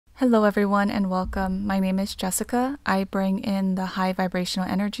Hello everyone and welcome. My name is Jessica. I bring in the high vibrational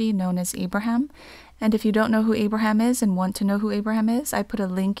energy known as Abraham. And if you don't know who Abraham is and want to know who Abraham is, I put a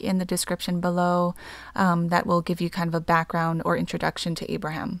link in the description below that will give you kind of a background or introduction to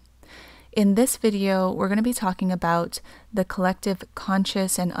Abraham. In this video, we're going to be talking about the collective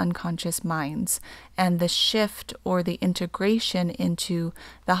conscious and unconscious minds and the shift or the integration into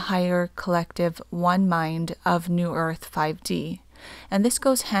the higher collective one mind of New Earth 5D. And this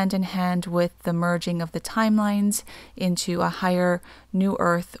goes hand in hand with the merging of the timelines into a higher New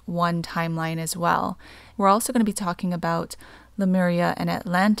Earth 1 timeline as well. We're also going to be talking about Lemuria and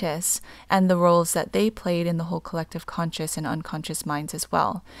Atlantis and the roles that they played in the whole collective conscious and unconscious minds as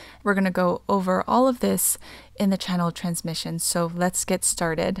well. We're going to go over all of this in the channel transmission, so let's get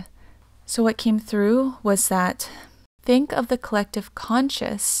started. So what came through was that think of the collective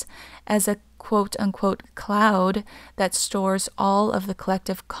conscious as a quote-unquote cloud that stores all of the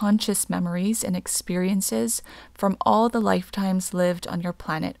collective conscious memories and experiences from all the lifetimes lived on your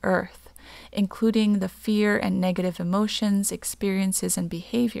planet Earth, including the fear and negative emotions, experiences, and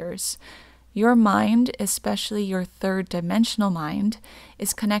behaviors. Your mind, especially your third dimensional mind,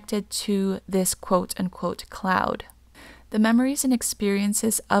 is connected to this quote-unquote cloud. The memories and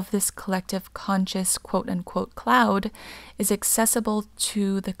experiences of this collective conscious quote-unquote cloud is accessible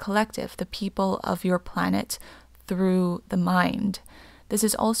to the collective, the people of your planet, through the mind. This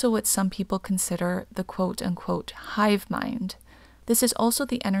is also what some people consider the quote-unquote hive mind. This is also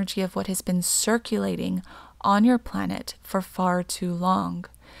the energy of what has been circulating on your planet for far too long.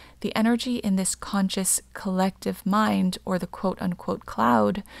 The energy in this conscious collective mind, or the quote-unquote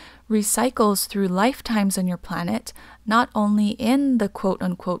cloud, recycles through lifetimes on your planet, not only in the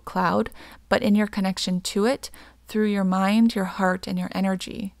quote-unquote cloud, but in your connection to it through your mind, your heart, and your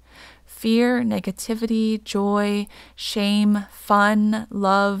energy. Fear, negativity, joy, shame, fun,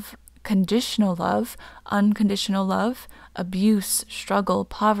 love, conditional love, unconditional love, abuse, struggle,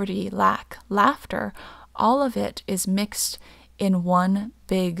 poverty, lack, laughter, all of it is mixed in one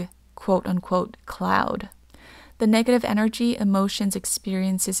big quote-unquote cloud. The negative energy, emotions,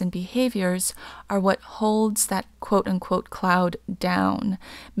 experiences, and behaviors are what holds that quote-unquote cloud down,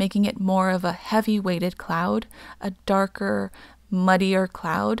 making it more of a heavy-weighted cloud, a darker, muddier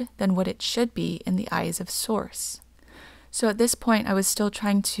cloud than what it should be in the eyes of Source. So at this point, I was still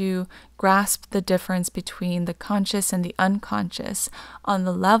trying to grasp the difference between the conscious and the unconscious on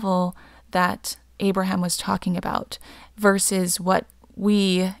the level that Abraham was talking about versus what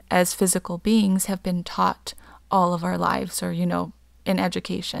we as physical beings have been taught all of our lives, or, in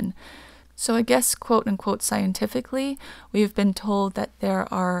education. So I guess, quote unquote, scientifically, we've been told that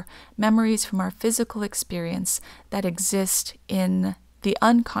there are memories from our physical experience that exist in the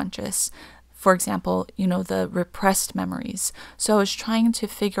unconscious. For example, the repressed memories. So I was trying to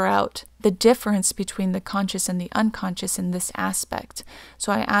figure out the difference between the conscious and the unconscious in this aspect.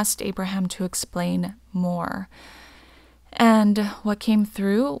 So I asked Abraham to explain more. And what came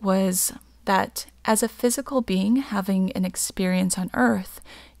through was that as a physical being having an experience on Earth,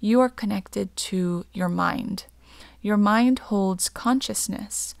 you are connected to your mind. Your mind holds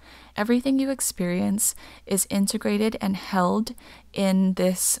consciousness. Everything you experience is integrated and held in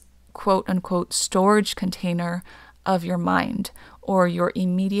this quote-unquote storage container of your mind, or your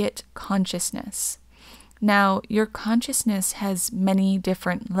immediate consciousness. Now, your consciousness has many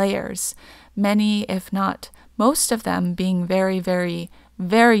different layers, many, if not most of them, being very, very,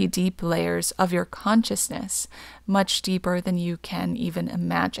 very deep layers of your consciousness, much deeper than you can even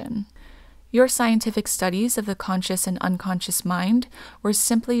imagine. Your scientific studies of the conscious and unconscious mind were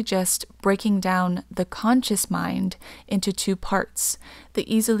simply just breaking down the conscious mind into two parts,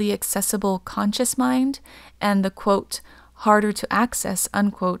 the easily accessible conscious mind and the, quote, harder to access,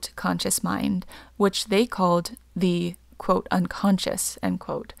 unquote, conscious mind, which they called the, quote, unconscious, end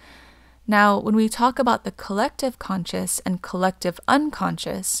quote. Now, when we talk about the collective conscious and collective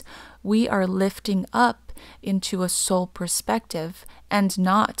unconscious, we are lifting up into a soul perspective and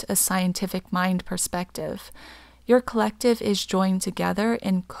not a scientific mind perspective. Your collective is joined together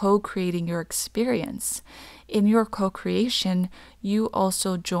in co-creating your experience. In your co-creation, you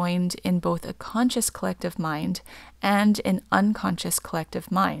also joined in both a conscious collective mind and an unconscious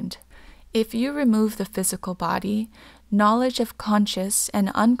collective mind. If you remove the physical body, knowledge of conscious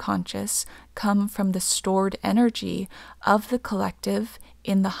and unconscious come from the stored energy of the collective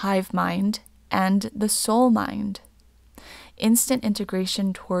in the hive mind and the soul mind. Instant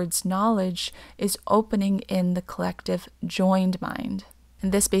integration towards knowledge is opening in the collective joined mind.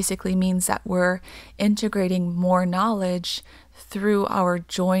 And this basically means that we're integrating more knowledge through our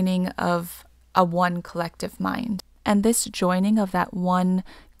joining of a one collective mind. And this joining of that one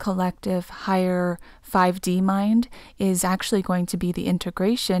collective higher 5D mind is actually going to be the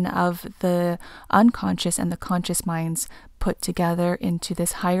integration of the unconscious and the conscious minds put together into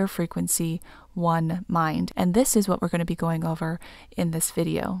this higher frequency one mind. And this is what we're going to be going over in this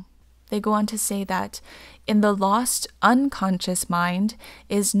video. They go on to say that in the lost unconscious mind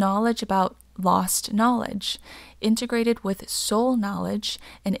is knowledge about lost knowledge, integrated with soul knowledge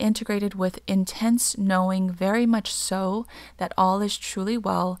and integrated with intense knowing, very much so that all is truly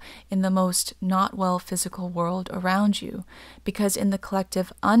well in the most not well physical world around you. Because in the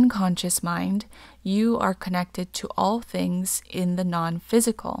collective unconscious mind, you are connected to all things in the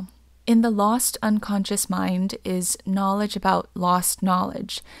non-physical. In the lost unconscious mind is knowledge about lost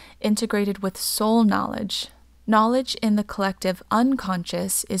knowledge, integrated with soul knowledge. Knowledge in the collective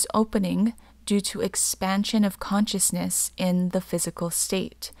unconscious is opening due to expansion of consciousness in the physical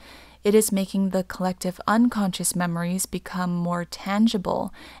state. It is making the collective unconscious memories become more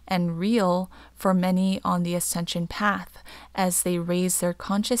tangible and real for many on the ascension path as they raise their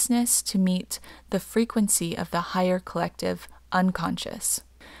consciousness to meet the frequency of the higher collective unconscious.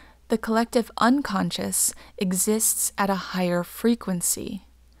 The collective unconscious exists at a higher frequency.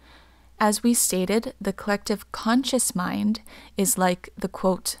 As we stated, the collective conscious mind is like the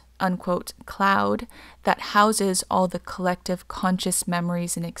quote-unquote cloud that houses all the collective conscious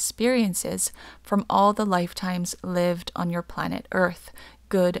memories and experiences from all the lifetimes lived on your planet Earth,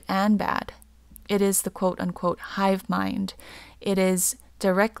 good and bad. It is the quote-unquote hive mind. It is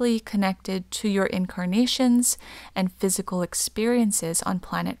directly connected to your incarnations and physical experiences on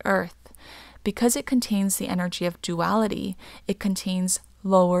planet Earth. Because it contains the energy of duality, it contains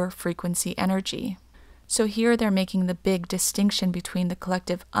lower frequency energy. So here they're making the big distinction between the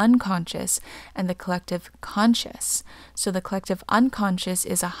collective unconscious and the collective conscious. So the collective unconscious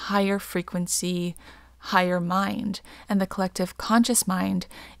is a higher frequency, higher mind, and the collective conscious mind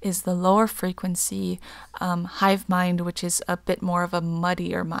is the lower frequency hive mind, which is a bit more of a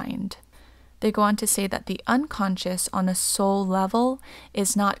muddier mind. They go on to say that the unconscious on a soul level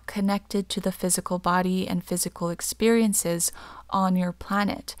is not connected to the physical body and physical experiences on your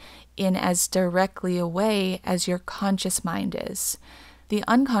planet in as directly a way as your conscious mind is. The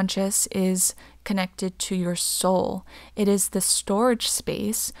unconscious is connected to your soul. It is the storage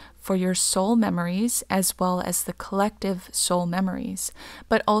space for your soul memories as well as the collective soul memories,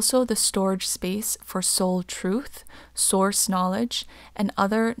 but also the storage space for soul truth, source knowledge, and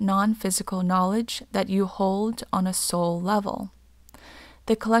other non-physical knowledge that you hold on a soul level.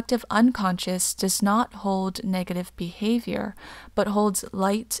 The collective unconscious does not hold negative behavior, but holds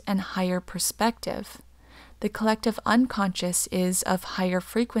light and higher perspective. The collective unconscious is of higher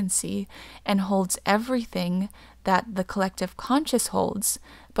frequency and holds everything that the collective conscious holds,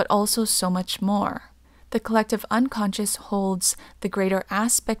 but also so much more. The collective unconscious holds the greater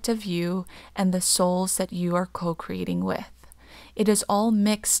aspect of you and the souls that you are co-creating with. It is all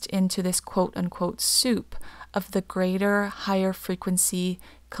mixed into this quote-unquote soup of the greater, higher frequency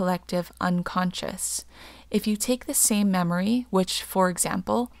collective unconscious. If you take the same memory, which, for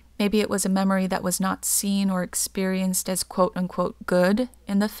example, maybe it was a memory that was not seen or experienced as quote-unquote good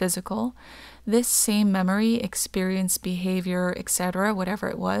in the physical, this same memory, experience, behavior, etc., whatever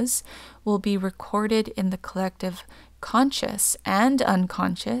it was, will be recorded in the collective conscious and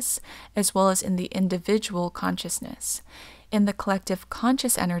unconscious, as well as in the individual consciousness. In the collective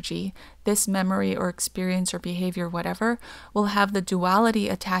conscious energy, this memory or experience or behavior, whatever, will have the duality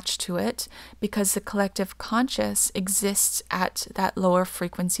attached to it because the collective conscious exists at that lower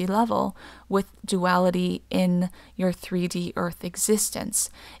frequency level with duality in your 3D Earth existence.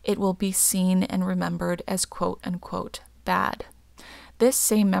 It will be seen and remembered as quote-unquote bad. This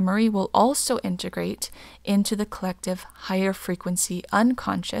same memory will also integrate into the collective higher frequency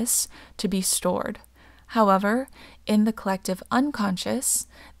unconscious to be stored. However, in the collective unconscious,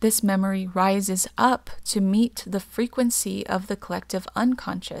 this memory rises up to meet the frequency of the collective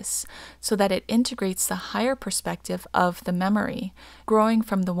unconscious so that it integrates the higher perspective of the memory, growing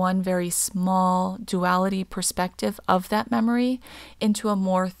from the one very small duality perspective of that memory into a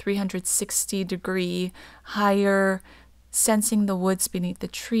more 360-degree higher, sensing the woods beneath the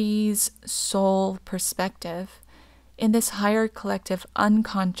trees, soul perspective. In this higher collective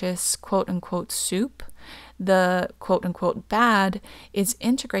unconscious quote-unquote soup, the quote-unquote bad is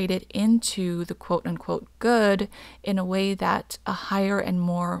integrated into the quote-unquote good in a way that a higher and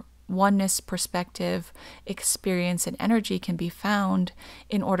more oneness perspective, experience, and energy can be found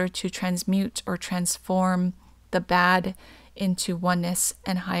in order to transmute or transform the bad into oneness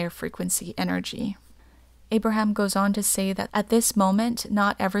and higher frequency energy. Abraham goes on to say that at this moment,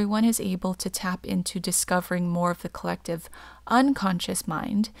 not everyone is able to tap into discovering more of the collective unconscious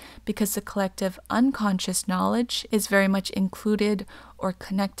mind, because the collective unconscious knowledge is very much included or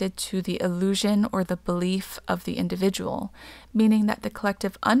connected to the illusion or the belief of the individual, meaning that the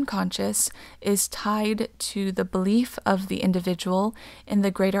collective unconscious is tied to the belief of the individual in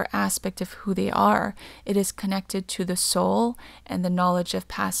the greater aspect of who they are. It is connected to the soul and the knowledge of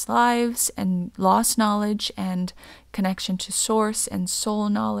past lives and lost knowledge and connection to source and soul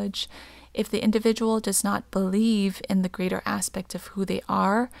knowledge. If the individual does not believe in the greater aspect of who they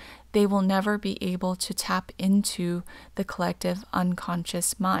are, they will never be able to tap into the collective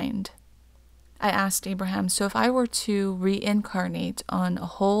unconscious mind. I asked Abraham, so if I were to reincarnate on a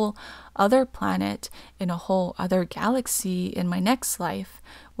whole other planet in a whole other galaxy in my next life,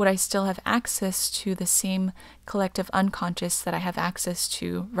 would I still have access to the same collective unconscious that I have access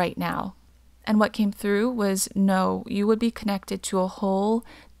to right now? And what came through was no, you would be connected to a whole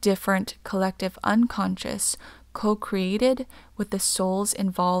different collective unconscious, co-created with the souls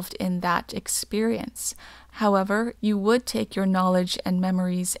involved in that experience. However, you would take your knowledge and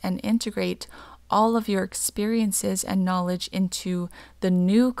memories and integrate all of your experiences and knowledge into the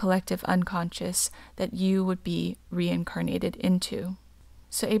new collective unconscious that you would be reincarnated into.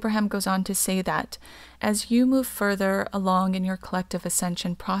 So Abraham goes on to say that as you move further along in your collective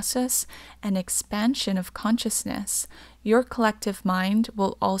ascension process and expansion of consciousness, your collective mind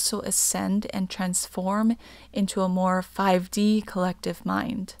will also ascend and transform into a more 5D collective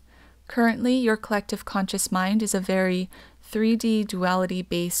mind. Currently, your collective conscious mind is a very 3D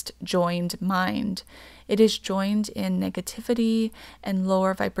duality-based joined mind. It is joined in negativity and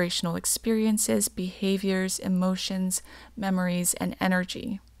lower vibrational experiences, behaviors, emotions, memories, and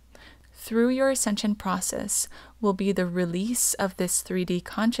energy. Through your ascension process will be the release of this 3D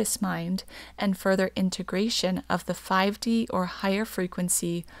conscious mind and further integration of the 5D or higher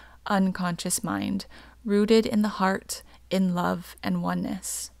frequency unconscious mind, rooted in the heart, in love, and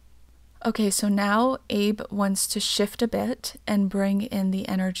oneness. Okay, so now Abe wants to shift a bit and bring in the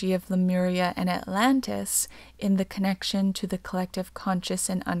energy of Lemuria and Atlantis in the connection to the collective conscious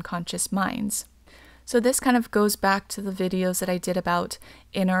and unconscious minds. So this kind of goes back to the videos that I did about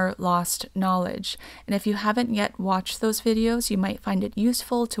inner lost knowledge. And if you haven't yet watched those videos, you might find it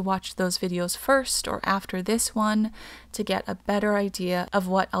useful to watch those videos first or after this one to get a better idea of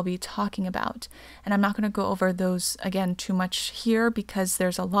what I'll be talking about. And I'm not going to go over those again too much here because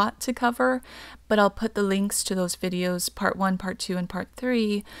there's a lot to cover, but I'll put the links to those videos, part 1, part 2, and part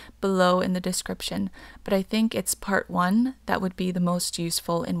 3 below in the description. But I think it's part 1 that would be the most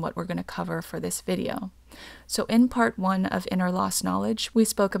useful in what we're going to cover for this video. So in part 1 of Inner Lost Knowledge, we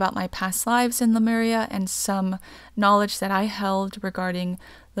spoke about my past lives in Lemuria and some knowledge that I held regarding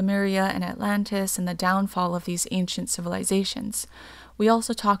Lemuria and Atlantis and the downfall of these ancient civilizations. We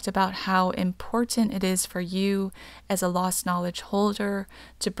also talked about how important it is for you as a lost knowledge holder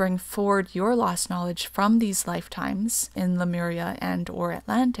to bring forward your lost knowledge from these lifetimes in Lemuria and or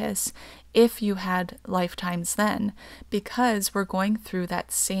Atlantis if you had lifetimes then, because we're going through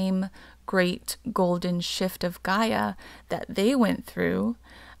that same great golden shift of Gaia that they went through.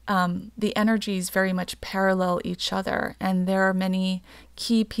 The energies very much parallel each other, and there are many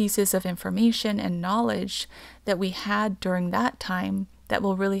key pieces of information and knowledge that we had during that time that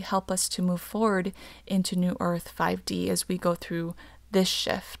will really help us to move forward into New Earth 5D as we go through this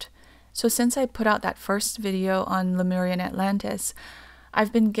shift. So since I put out that first video on Lemuria and Atlantis,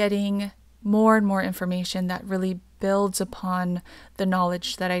 I've been getting more and more information that really builds upon the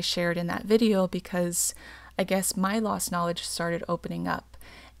knowledge that I shared in that video, because I guess my lost knowledge started opening up.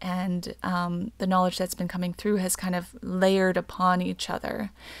 And the knowledge that's been coming through has kind of layered upon each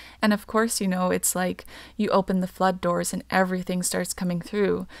other. And of course, you know, it's like you open the flood doors and everything starts coming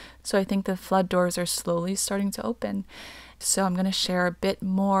through. So I think the flood doors are slowly starting to open. So I'm going to share a bit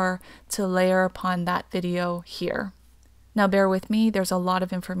more to layer upon that video here. Now bear with me, there's a lot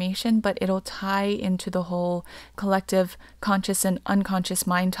of information, but it'll tie into the whole collective conscious and unconscious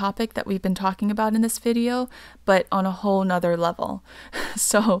mind topic that we've been talking about in this video, but on a whole nother level.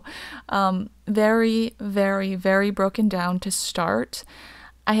 So very, very, very broken down to start.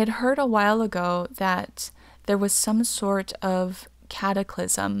 I had heard a while ago that there was some sort of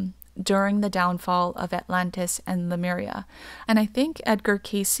cataclysm during the downfall of Atlantis and Lemuria. And I think Edgar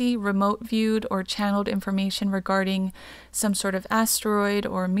Cayce remote viewed or channeled information regarding some sort of asteroid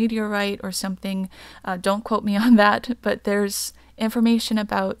or meteorite or something. Don't quote me on that, but there's information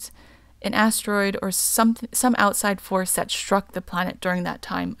about an asteroid or some outside force that struck the planet during that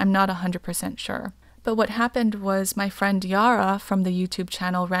time. I'm not 100% sure. But what happened was my friend Yara from the YouTube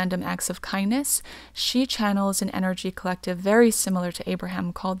channel Random Acts of Kindness, she channels an energy collective very similar to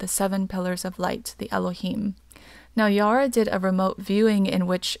Abraham called the 7 Pillars of Light, the Elohim. Now, Yara did a remote viewing in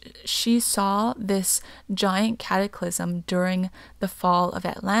which she saw this giant cataclysm during the fall of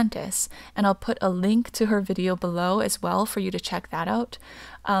Atlantis, and I'll put a link to her video below as well for you to check that out.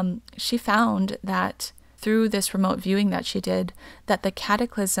 She found that through this remote viewing that she did, that the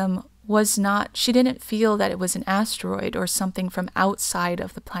cataclysm was not, she didn't feel that it was an asteroid or something from outside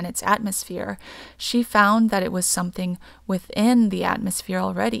of the planet's atmosphere. She found that it was something within the atmosphere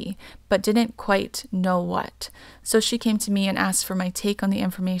already, but didn't quite know what. So she came to me and asked for my take on the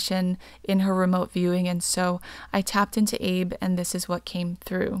information in her remote viewing, and so I tapped into Abe, and this is what came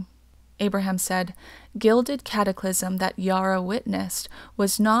through. Abraham said, "Gilded cataclysm that Yara witnessed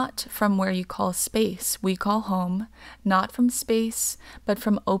was not from where you call space, we call home, not from space, but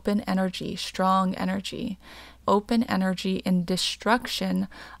from open energy, strong energy. Open energy in destruction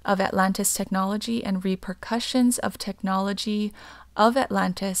of Atlantis technology and repercussions of technology of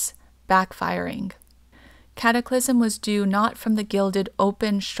Atlantis backfiring. Cataclysm was due not from the gilded,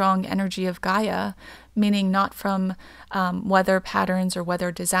 open, strong energy of Gaia, meaning not from weather patterns or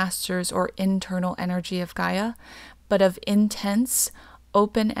weather disasters or internal energy of Gaia, but of intense,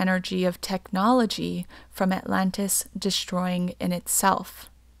 open energy of technology from Atlantis destroying in itself."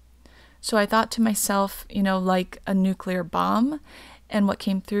 So I thought to myself, like a nuclear bomb, and what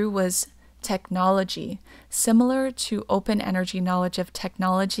came through was technology, similar to open energy knowledge of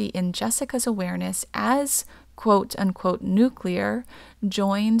technology in Jessica's awareness as quote-unquote nuclear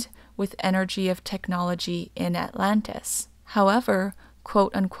joined with energy of technology in Atlantis. However,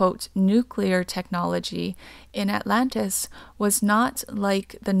 quote-unquote nuclear technology in Atlantis was not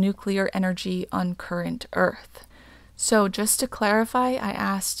like the nuclear energy on current Earth. So just to clarify, I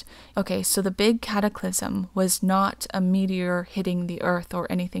asked, okay, so the big cataclysm was not a meteor hitting the Earth or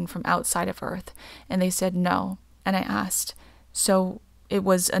anything from outside of Earth. And they said no. And I asked, so it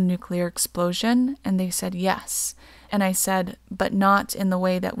was a nuclear explosion? And they said yes. And I said, but not in the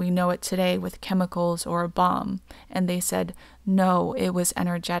way that we know it today with chemicals or a bomb. And they said, no, it was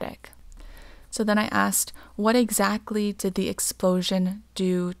energetic. So then I asked, what exactly did the explosion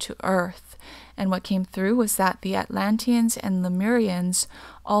do to Earth? And what came through was that the Atlanteans and Lemurians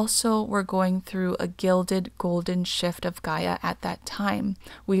also were going through a gilded golden shift of Gaia at that time.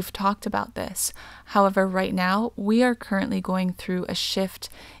 We've talked about this. However, right now, we are currently going through a shift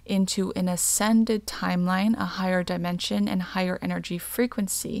into an ascended timeline, a higher dimension and higher energy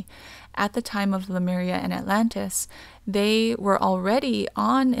frequency. At the time of Lemuria and Atlantis, they were already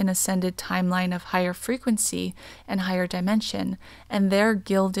on an ascended timeline of higher frequency and higher dimension, and their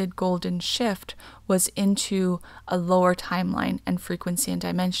gilded golden shift was into a lower timeline and frequency and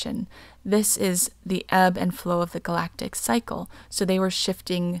dimension. This is the ebb and flow of the galactic cycle. So they were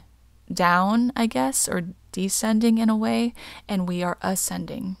shifting down, I guess, or descending in a way, and we are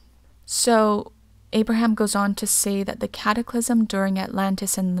ascending. So Abraham goes on to say that the cataclysm during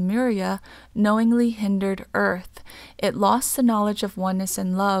Atlantis and Lemuria knowingly hindered Earth. It lost the knowledge of oneness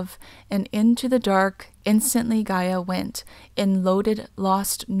and love, and into the dark instantly Gaia went, in loaded,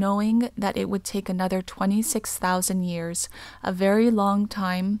 lost, knowing that it would take another 26,000 years, a very long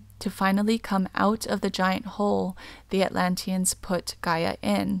time, to finally come out of the giant hole the Atlanteans put Gaia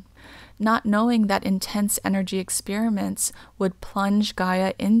in. Not knowing that intense energy experiments would plunge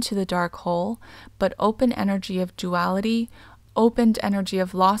Gaia into the dark hole, but open energy of duality, opened energy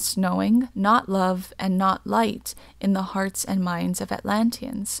of lost knowing, not love and not light, in the hearts and minds of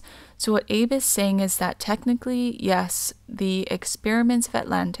Atlanteans. So what Abe is saying is that technically, yes, the experiments of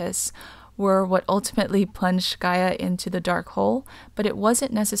Atlantis were what ultimately plunged Gaia into the dark hole, but it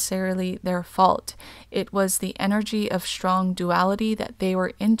wasn't necessarily their fault. It was the energy of strong duality that they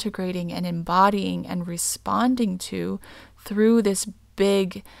were integrating and embodying and responding to through this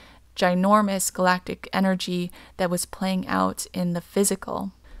big, ginormous galactic energy that was playing out in the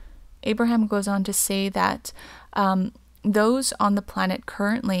physical. Abraham goes on to say that those on the planet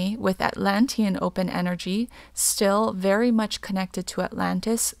currently with Atlantean open energy, still very much connected to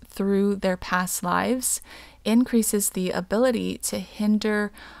Atlantis through their past lives, increases the ability to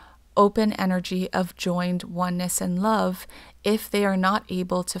hinder open energy of joined oneness and love if they are not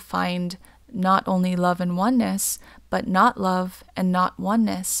able to find not only love and oneness, but not love and not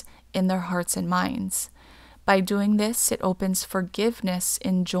oneness in their hearts and minds. By doing this, it opens forgiveness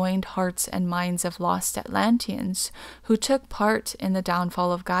in joined hearts and minds of lost Atlanteans who took part in the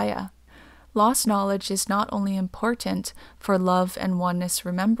downfall of Gaia. Lost knowledge is not only important for love and oneness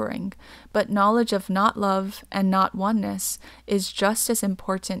remembering, but knowledge of not love and not oneness is just as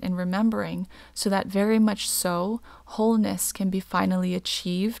important in remembering, so that very much so, wholeness can be finally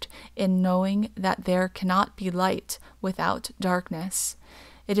achieved in knowing that there cannot be light without darkness.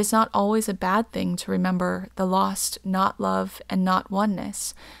 It is not always a bad thing to remember the lost, not love and not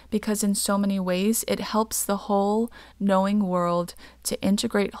oneness, because in so many ways it helps the whole knowing world to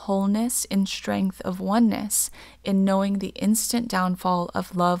integrate wholeness in strength of oneness, in knowing the instant downfall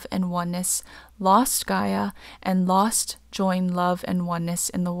of love and oneness, lost Gaia, and lost joined love and oneness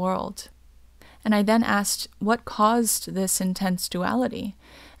in the world. And I then asked what caused this intense duality,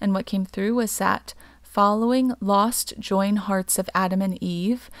 and what came through was that following lost joined hearts of Adam and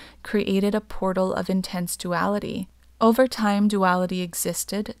Eve created a portal of intense duality. Over time, duality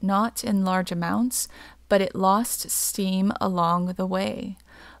existed, not in large amounts, but it lost steam along the way.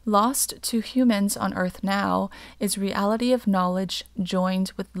 Lost to humans on Earth now is reality of knowledge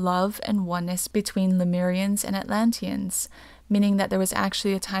joined with love and oneness between Lemurians and Atlanteans, meaning that there was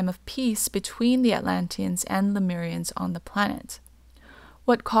actually a time of peace between the Atlanteans and Lemurians on the planet.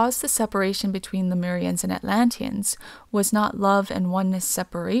 What caused the separation between Lemurians and Atlanteans was not love and oneness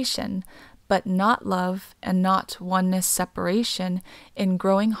separation, but not love and not oneness separation in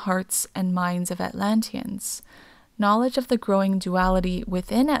growing hearts and minds of Atlanteans. Knowledge of the growing duality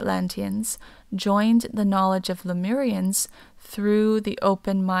within Atlanteans joined the knowledge of Lemurians through the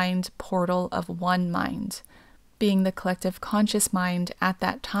open mind portal of one mind. Being the collective conscious mind at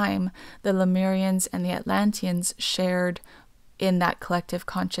that time, the Lemurians and the Atlanteans shared in that collective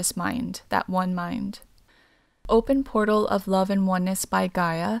conscious mind, that one mind. Open portal of love and oneness by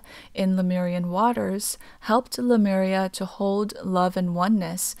Gaia in Lemurian waters helped Lemuria to hold love and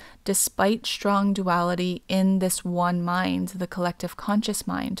oneness despite strong duality in this one mind, the collective conscious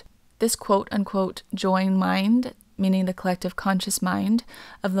mind. This quote-unquote joined mind, meaning the collective conscious mind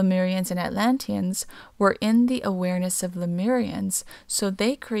of Lemurians and Atlanteans, were in the awareness of Lemurians, so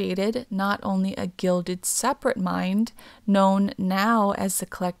they created not only a gilded separate mind, known now as the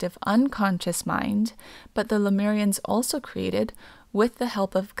collective unconscious mind, but the Lemurians also created, with the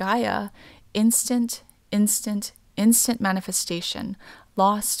help of Gaia, instant manifestation,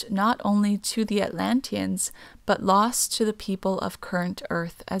 lost not only to the Atlanteans, but lost to the people of current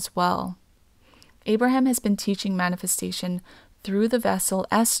Earth as well. Abraham has been teaching manifestation through the vessel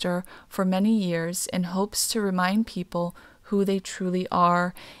Esther for many years in hopes to remind people who they truly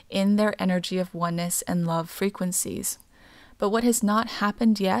are in their energy of oneness and love frequencies. But what has not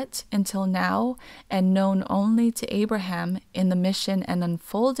happened yet until now, and known only to Abraham in the mission and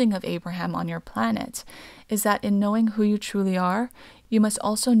unfolding of Abraham on your planet, is that in knowing who you truly are, you must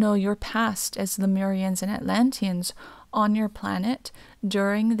also know your past as Lemurians and Atlanteans on your planet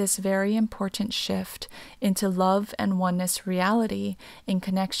during this very important shift into love and oneness reality in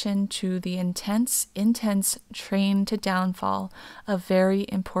connection to the intense train to downfall of very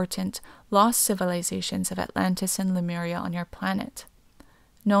important lost civilizations of Atlantis and Lemuria on your planet.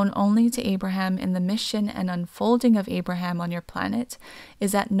 Known only to Abraham in the mission and unfolding of Abraham on your planet,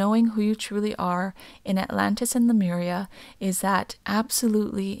 is that knowing who you truly are in Atlantis and Lemuria is that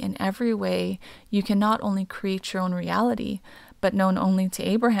absolutely in every way you can not only create your own reality, but known only to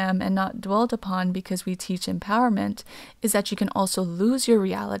Abraham and not dwelled upon because we teach empowerment, is that you can also lose your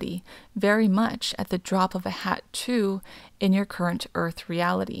reality very much at the drop of a hat too in your current Earth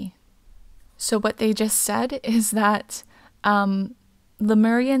reality. So what they just said is that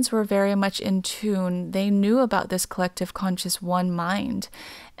Lemurians were very much in tune. They knew about this collective conscious one mind,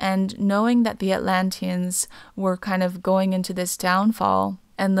 and knowing that the Atlanteans were kind of going into this downfall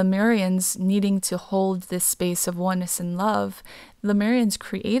and Lemurians needing to hold this space of oneness and love, Lemurians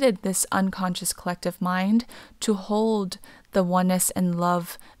created this unconscious collective mind to hold the oneness and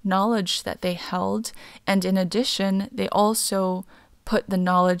love knowledge that they held, and in addition, they also put the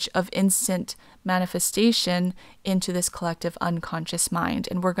knowledge of instant manifestation into this collective unconscious mind,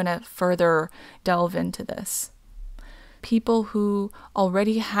 and we're going to further delve into this. People who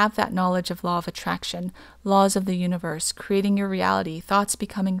already have that knowledge of law of attraction, laws of the universe, creating your reality, thoughts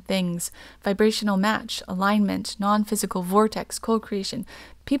becoming things, vibrational match, alignment, non-physical vortex, co-creation,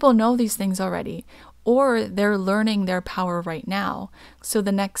 people know these things already, or they're learning their power right now. So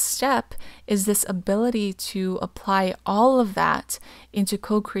the next step is this ability to apply all of that into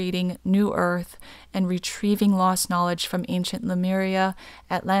co-creating new Earth and retrieving lost knowledge from ancient Lemuria,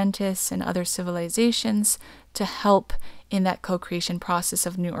 Atlantis, and other civilizations to help in that co-creation process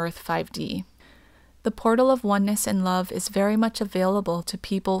of New Earth 5D. The portal of oneness and love is very much available to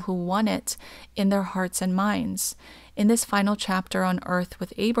people who want it in their hearts and minds. In this final chapter on Earth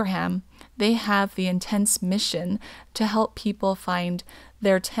with Abraham, they have the intense mission to help people find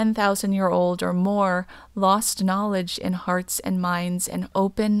their 10,000-year-old or more lost knowledge in hearts and minds and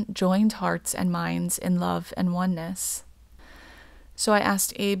open, joined hearts and minds in love and oneness. So I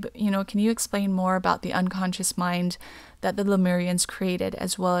asked Abe, can you explain more about the unconscious mind that the Lemurians created,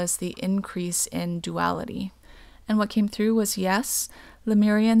 as well as the increase in duality? And what came through was yes,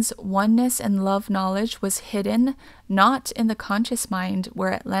 Lemurians' oneness and love knowledge was hidden not in the conscious mind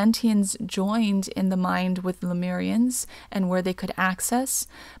where Atlanteans joined in the mind with Lemurians and where they could access,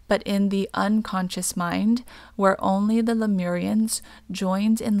 but in the unconscious mind where only the Lemurians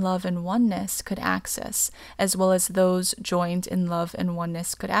joined in love and oneness could access, as well as those joined in love and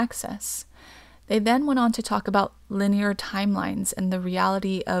oneness could access. They then went on to talk about linear timelines and the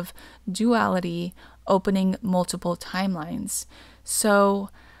reality of duality opening multiple timelines. So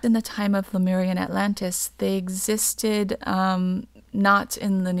in the time of Lemuria and Atlantis, they existed not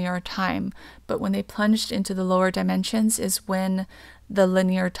in linear time, but when they plunged into the lower dimensions is when the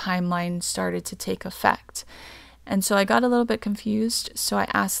linear timeline started to take effect. And so I got a little bit confused, so I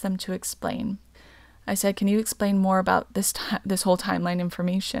asked them to explain. I said, can you explain more about this whole timeline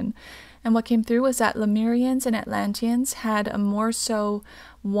information? And what came through was that Lemurians and Atlanteans had a more so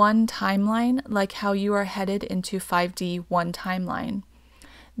one timeline, like how you are headed into 5D one timeline.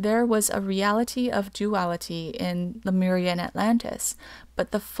 There was a reality of duality in Lemuria and Atlantis, but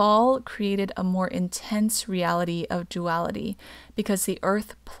the fall created a more intense reality of duality because the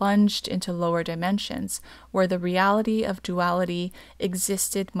earth plunged into lower dimensions, where the reality of duality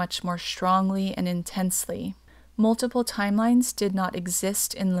existed much more strongly and intensely. Multiple timelines did not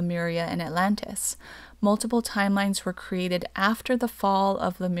exist in Lemuria and Atlantis. Multiple timelines were created after the fall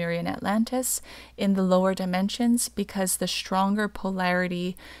of Lemuria and Atlantis in the lower dimensions because the stronger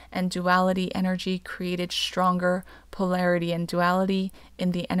polarity and duality energy created stronger polarity and duality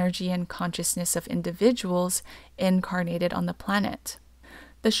in the energy and consciousness of individuals incarnated on the planet.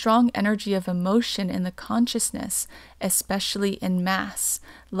 The strong energy of emotion in the consciousness, especially in mass,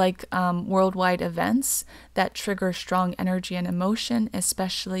 like worldwide events that trigger strong energy and emotion,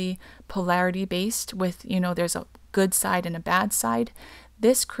 especially polarity-based with, there's a good side and a bad side.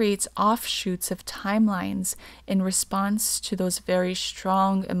 This creates offshoots of timelines in response to those very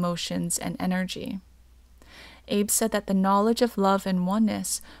strong emotions and energy. Abe said that the knowledge of love and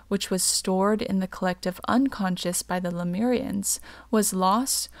oneness, which was stored in the collective unconscious by the Lemurians, was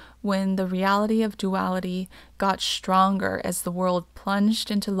lost when the reality of duality got stronger as the world plunged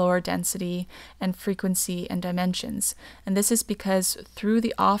into lower density and frequency and dimensions. And this is because through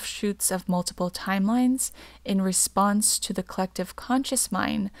the offshoots of multiple timelines, in response to the collective conscious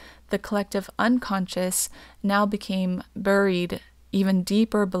mind, the collective unconscious now became buried even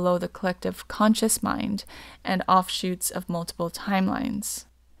deeper below the collective conscious mind and offshoots of multiple timelines.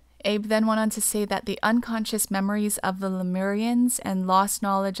 Abe then went on to say that the unconscious memories of the Lemurians and lost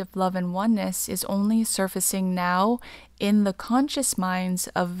knowledge of love and oneness is only surfacing now in the conscious minds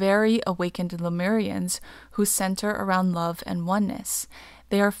of very awakened Lemurians who center around love and oneness.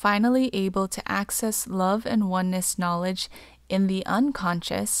 They are finally able to access love and oneness knowledge in the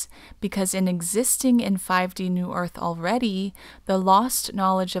unconscious, because in existing in 5D New Earth already, the lost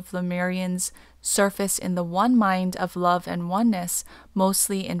knowledge of Lemurians surface in the one mind of love and oneness,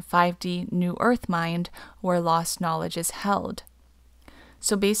 mostly in 5D New Earth mind, where lost knowledge is held.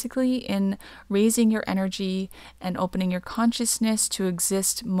 So basically, in raising your energy and opening your consciousness to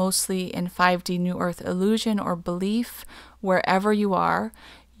exist mostly in 5D New Earth illusion or belief, wherever you are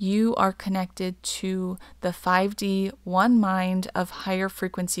connected to the 5D one mind of higher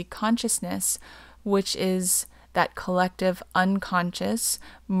frequency consciousness, which is that collective unconscious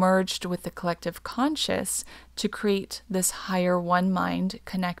merged with the collective conscious to create this higher one mind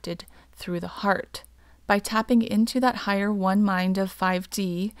connected through the heart. By tapping into that higher one mind of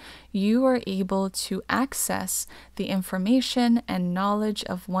 5D, you are able to access the information and knowledge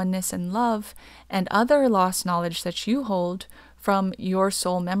of oneness and love and other lost knowledge that you hold from your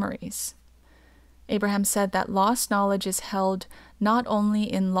soul memories. Abraham said that lost knowledge is held not only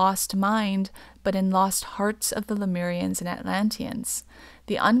in lost mind, but in lost hearts of the Lemurians and Atlanteans.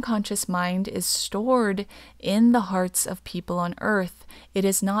 The unconscious mind is stored in the hearts of people on Earth. It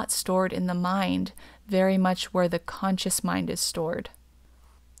is not stored in the mind, very much where the conscious mind is stored.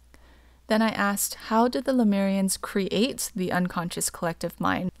 Then I asked, how did the Lemurians create the unconscious collective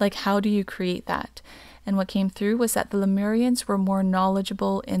mind? Like, how do you create that? And what came through was that the Lemurians were more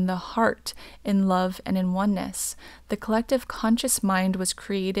knowledgeable in the heart, in love, and in oneness. The collective conscious mind was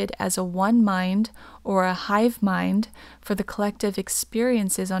created as a one mind or a hive mind for the collective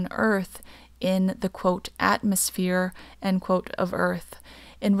experiences on Earth in the, quote, atmosphere, end quote, of Earth,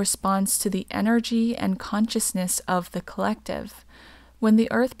 in response to the energy and consciousness of the collective. When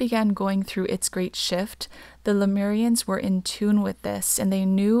the earth began going through its great shift, the Lemurians were in tune with this, and they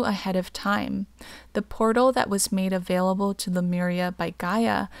knew ahead of time. The portal that was made available to Lemuria by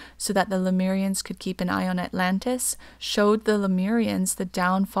Gaia so that the Lemurians could keep an eye on Atlantis showed the Lemurians the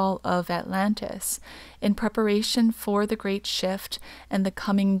downfall of Atlantis. In preparation for the great shift and the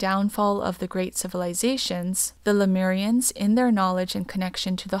coming downfall of the great civilizations, the Lemurians, in their knowledge and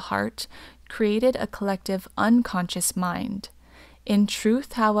connection to the heart, created a collective unconscious mind. In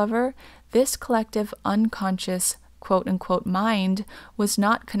truth, however, this collective unconscious quote-unquote mind was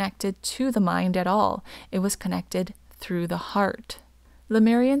not connected to the mind at all. It was connected through the heart.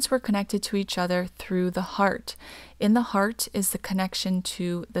 Lemurians were connected to each other through the heart. In the heart is the connection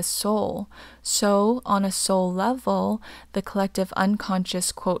to the soul. So, on a soul level, the collective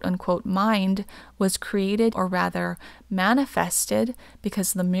unconscious quote-unquote mind was created, or rather manifested,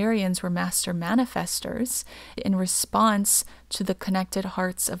 because Lemurians were master manifestors, in response to the connected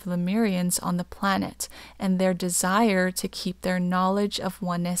hearts of Lemurians on the planet and their desire to keep their knowledge of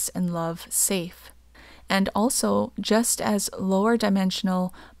oneness and love safe. And also, just as lower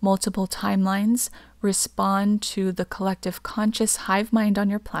dimensional multiple timelines respond to the collective conscious hive mind on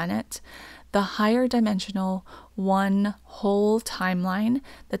your planet, the higher dimensional one whole timeline,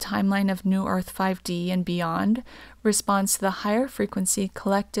 the timeline of New Earth 5D and beyond, responds to the higher frequency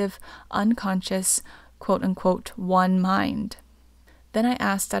collective unconscious quote-unquote one mind. Then I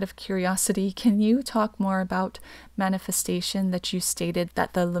asked out of curiosity, can you talk more about manifestation that you stated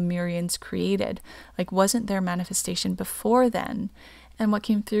that the Lemurians created? Like, wasn't there manifestation before then? And what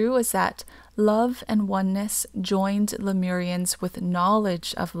came through was that love and oneness joined Lemurians with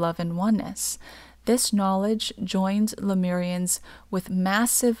knowledge of love and oneness. This knowledge joined Lemurians with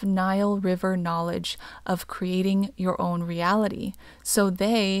massive Nile River knowledge of creating your own reality. So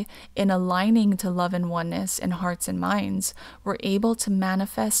they, in aligning to love and oneness in hearts and minds, were able to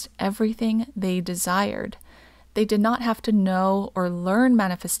manifest everything they desired. They did not have to know or learn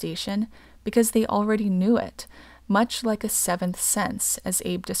manifestation because they already knew it. Much like a seventh sense, as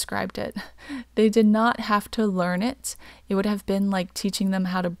Abe described it. They did not have to learn it. It would have been like teaching them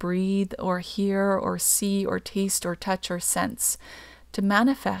how to breathe or hear or see or taste or touch or sense. To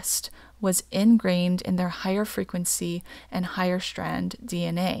manifest was ingrained in their higher frequency and higher strand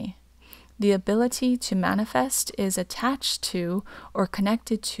DNA. The ability to manifest is attached to or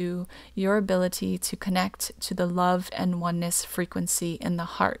connected to your ability to connect to the love and oneness frequency in the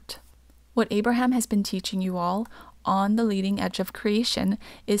heart. What Abraham has been teaching you all on the leading edge of creation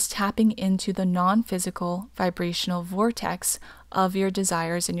is tapping into the non-physical vibrational vortex of your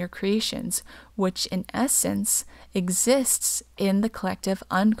desires and your creations, which in essence exists in the collective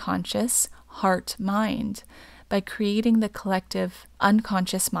unconscious heart-mind. By creating the collective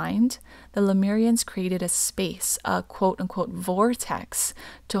unconscious mind, the Lemurians created a space, a quote-unquote vortex,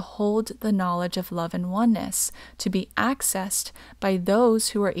 to hold the knowledge of love and oneness, to be accessed by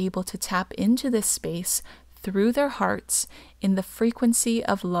those who are able to tap into this space through their hearts in the frequency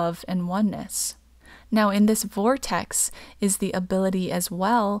of love and oneness. Now, in this vortex is the ability as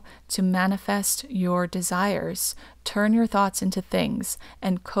well to manifest your desires, turn your thoughts into things,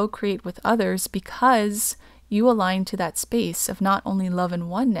 and co-create with others because you align to that space of not only love and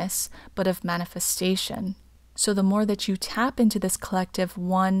oneness, but of manifestation. So the more that you tap into this collective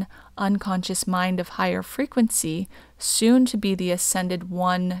one unconscious mind of higher frequency, soon to be the ascended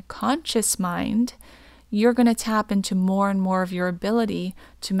one conscious mind, you're going to tap into more and more of your ability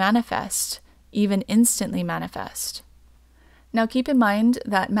to manifest, even instantly manifest. Now keep in mind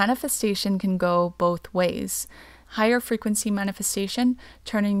that manifestation can go both ways. Higher frequency manifestation,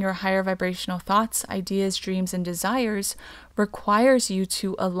 turning your higher vibrational thoughts, ideas, dreams, and desires, requires you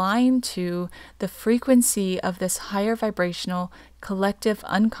to align to the frequency of this higher vibrational, collective,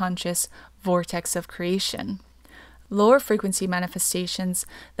 unconscious vortex of creation. Lower frequency manifestations,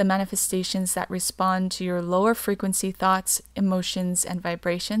 the manifestations that respond to your lower frequency thoughts, emotions, and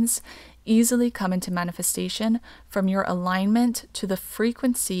vibrations, easily come into manifestation from your alignment to the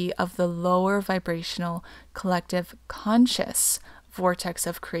frequency of the lower vibrational, collective, conscious vortex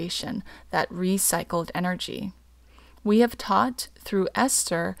of creation, that recycled energy. We have taught through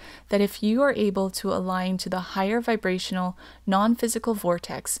Esther that if you are able to align to the higher vibrational, non-physical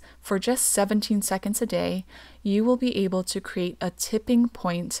vortex for just 17 seconds a day, you will be able to create a tipping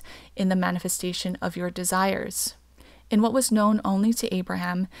point in the manifestation of your desires. And what was known only to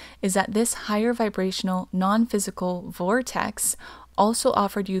Abraham is that this higher vibrational, non-physical vortex also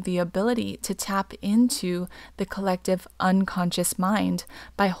offered you the ability to tap into the collective unconscious mind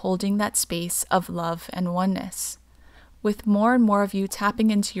by holding that space of love and oneness. With more and more of you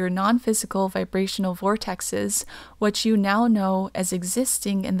tapping into your non-physical vibrational vortexes, what you now know as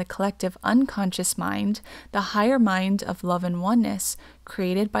existing in the collective unconscious mind, the higher mind of love and oneness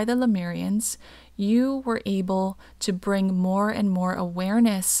created by the Lemurians, you were able to bring more and more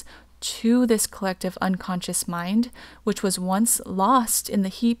awareness to this collective unconscious mind, which was once lost in the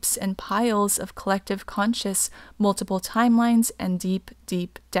heaps and piles of collective conscious multiple timelines and deep,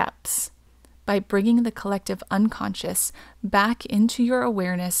 deep depths. By bringing the collective unconscious back into your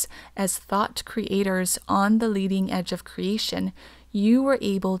awareness as thought creators on the leading edge of creation, you were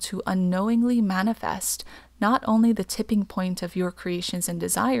able to unknowingly manifest not only the tipping point of your creations and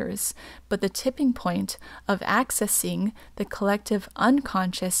desires, but the tipping point of accessing the collective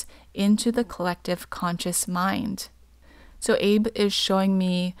unconscious into the collective conscious mind. So Abe is showing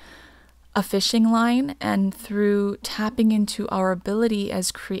me a fishing line, and through tapping into our ability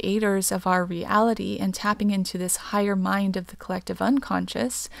as creators of our reality and tapping into this higher mind of the collective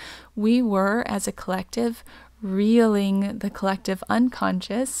unconscious, we were, as a collective, reeling the collective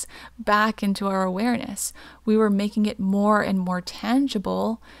unconscious back into our awareness. We were making it more and more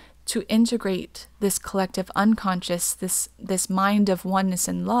tangible to integrate this collective unconscious, this mind of oneness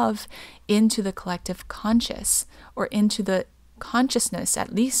and love, into the collective conscious, or into the consciousness,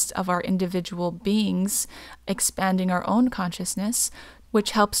 at least of our individual beings, expanding our own consciousness,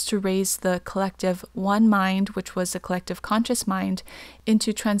 which helps to raise the collective one mind, which was the collective conscious mind,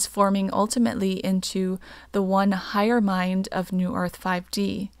 into transforming ultimately into the one higher mind of New Earth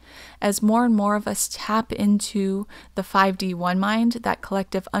 5D. As more and more of us tap into the 5D one mind, that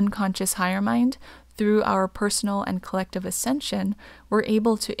collective unconscious higher mind, through our personal and collective ascension, we're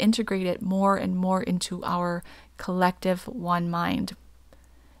able to integrate it more and more into our collective one mind.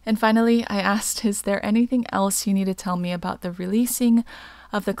 And finally, I asked, is there anything else you need to tell me about the releasing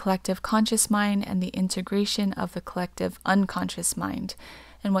of the collective conscious mind and the integration of the collective unconscious mind?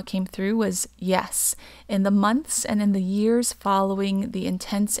 And what came through was yes. In the months and in the years following the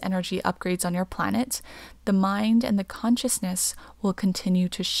intense energy upgrades on your planet, the mind and the consciousness will continue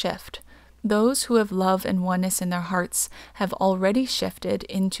to shift. Those who have love and oneness in their hearts have already shifted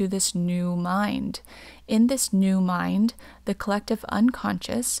into this new mind. In this new mind, the collective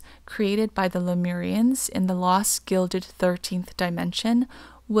unconscious, created by the Lemurians in the lost gilded 13th dimension,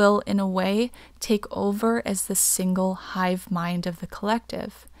 will in a way take over as the single hive mind of the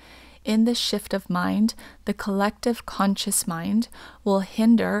collective. In this shift of mind, the collective conscious mind will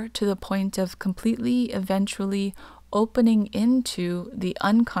hinder to the point of completely, eventually, opening into the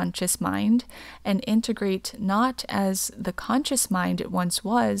unconscious mind and integrate not as the conscious mind it once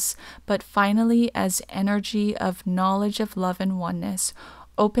was, but finally as energy of knowledge of love and oneness,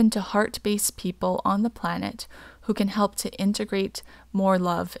 open to heart-based people on the planet who can help to integrate more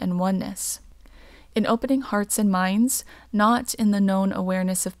love and oneness. In opening hearts and minds, not in the known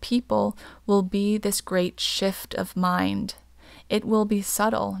awareness of people, will be this great shift of mind. It will be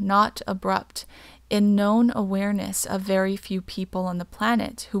subtle, not abrupt, in known awareness of very few people on the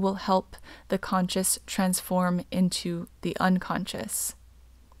planet who will help the conscious transform into the unconscious.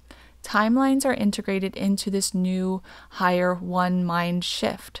 Timelines are integrated into this new, higher one mind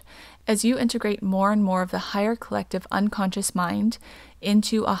shift. As you integrate more and more of the higher collective unconscious mind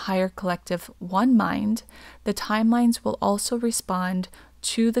into a higher collective one mind, the timelines will also respond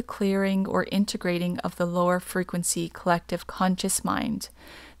to the clearing or integrating of the lower frequency collective conscious mind.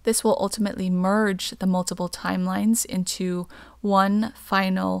 This will ultimately merge the multiple timelines into one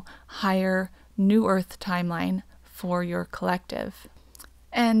final, higher, New Earth timeline for your collective.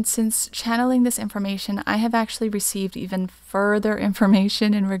 And since channeling this information, I have actually received even further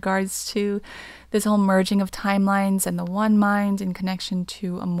information in regards to this whole merging of timelines and the one mind in connection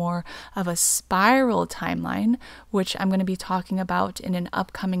to a more of a spiral timeline, which I'm going to be talking about in an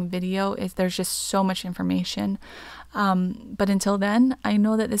upcoming video. There's just so much information. But until then, I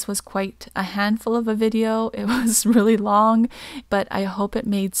know that this was quite a handful of a video. It was really long, but I hope it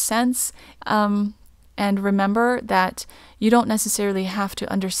made sense. And remember that you don't necessarily have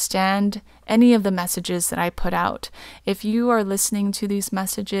to understand any of the messages that I put out. If you are listening to these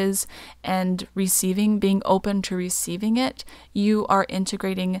messages and being open to receiving it, you are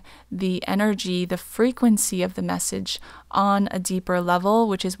integrating the energy, the frequency of the message on a deeper level,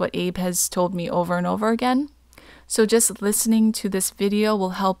 which is what Abe has told me over and over again. So just listening to this video will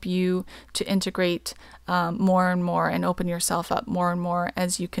help you to integrate more and more and open yourself up more and more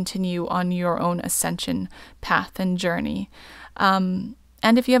as you continue on your own ascension path and journey. And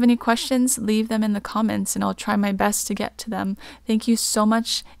if you have any questions, leave them in the comments and I'll try my best to get to them. Thank you so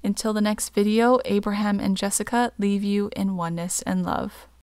much. Until the next video, Abraham and Jessica leave you in oneness and love.